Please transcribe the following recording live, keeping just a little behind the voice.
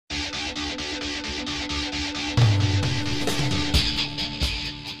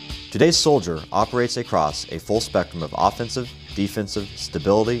Today's soldier operates across a full spectrum of offensive, defensive,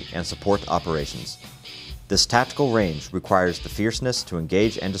 stability, and support operations. This tactical range requires the fierceness to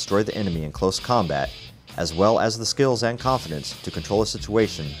engage and destroy the enemy in close combat, as well as the skills and confidence to control a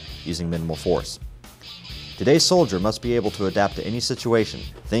situation using minimal force. Today's soldier must be able to adapt to any situation,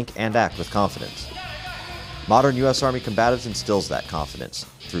 think and act with confidence. Modern U.S. Army Combatives instills that confidence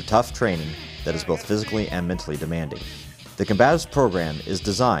through tough training that is both physically and mentally demanding. The Combatives program is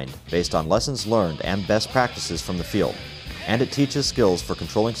designed based on lessons learned and best practices from the field, and it teaches skills for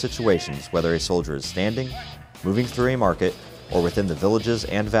controlling situations whether a soldier is standing, moving through a market, or within the villages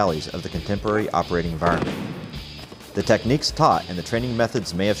and valleys of the contemporary operating environment. The techniques taught and the training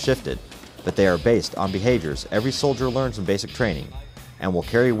methods may have shifted, but they are based on behaviors every soldier learns in basic training and will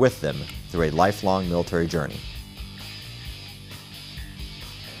carry with them through a lifelong military journey.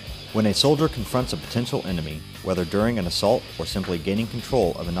 When a soldier confronts a potential enemy, whether during an assault or simply gaining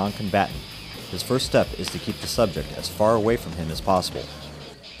control of a non-combatant, his first step is to keep the subject as far away from him as possible.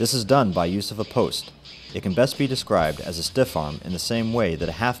 This is done by use of a post. It can best be described as a stiff arm in the same way that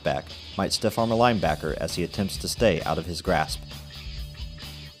a halfback might stiff arm a linebacker as he attempts to stay out of his grasp.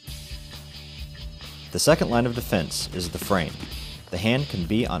 The second line of defense is the frame. The hand can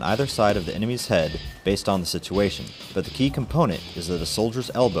be on either side of the enemy's head based on the situation, but the key component is that a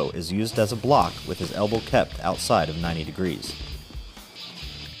soldier's elbow is used as a block with his elbow kept outside of 90 degrees.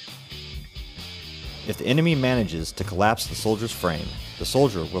 If the enemy manages to collapse the soldier's frame, the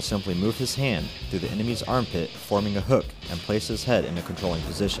soldier will simply move his hand through the enemy's armpit, forming a hook, and place his head in a controlling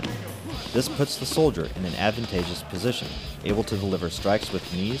position. This puts the soldier in an advantageous position, able to deliver strikes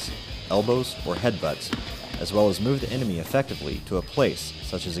with knees, elbows, or headbutts, as well as move the enemy effectively to a place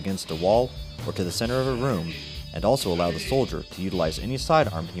such as against a wall or to the center of a room, and also allow the soldier to utilize any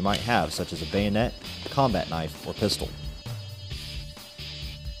sidearm he might have, such as a bayonet, combat knife, or pistol.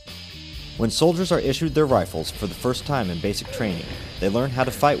 When soldiers are issued their rifles for the first time in basic training, they learn how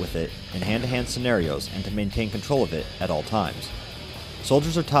to fight with it in hand-to-hand scenarios and to maintain control of it at all times.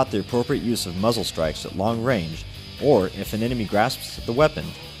 Soldiers are taught the appropriate use of muzzle strikes at long range, or if an enemy grasps the weapon,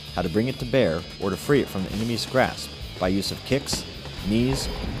 how to bring it to bear or to free it from the enemy's grasp by use of kicks, knees,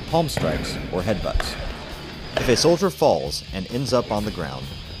 palm strikes, or headbutts. If a soldier falls and ends up on the ground,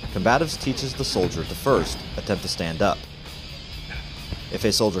 Combatives teaches the soldier to first attempt to stand up. If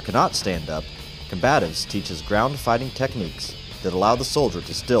a soldier cannot stand up, Combatives teaches ground fighting techniques that allow the soldier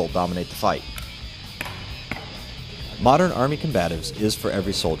to still dominate the fight. Modern Army Combatives is for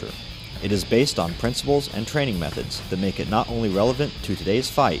every soldier. It is based on principles and training methods that make it not only relevant to today's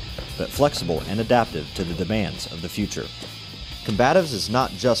fight, but flexible and adaptive to the demands of the future. Combatives is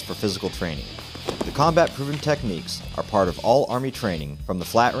not just for physical training. The combat-proven techniques are part of all Army training from the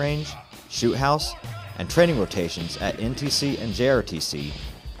flat range, shoot house, and training rotations at NTC and JRTC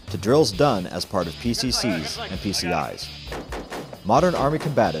to drills done as part of PCCs and PCIs. Modern Army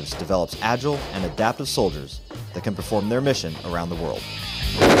Combatives develops agile and adaptive soldiers that can perform their mission around the world.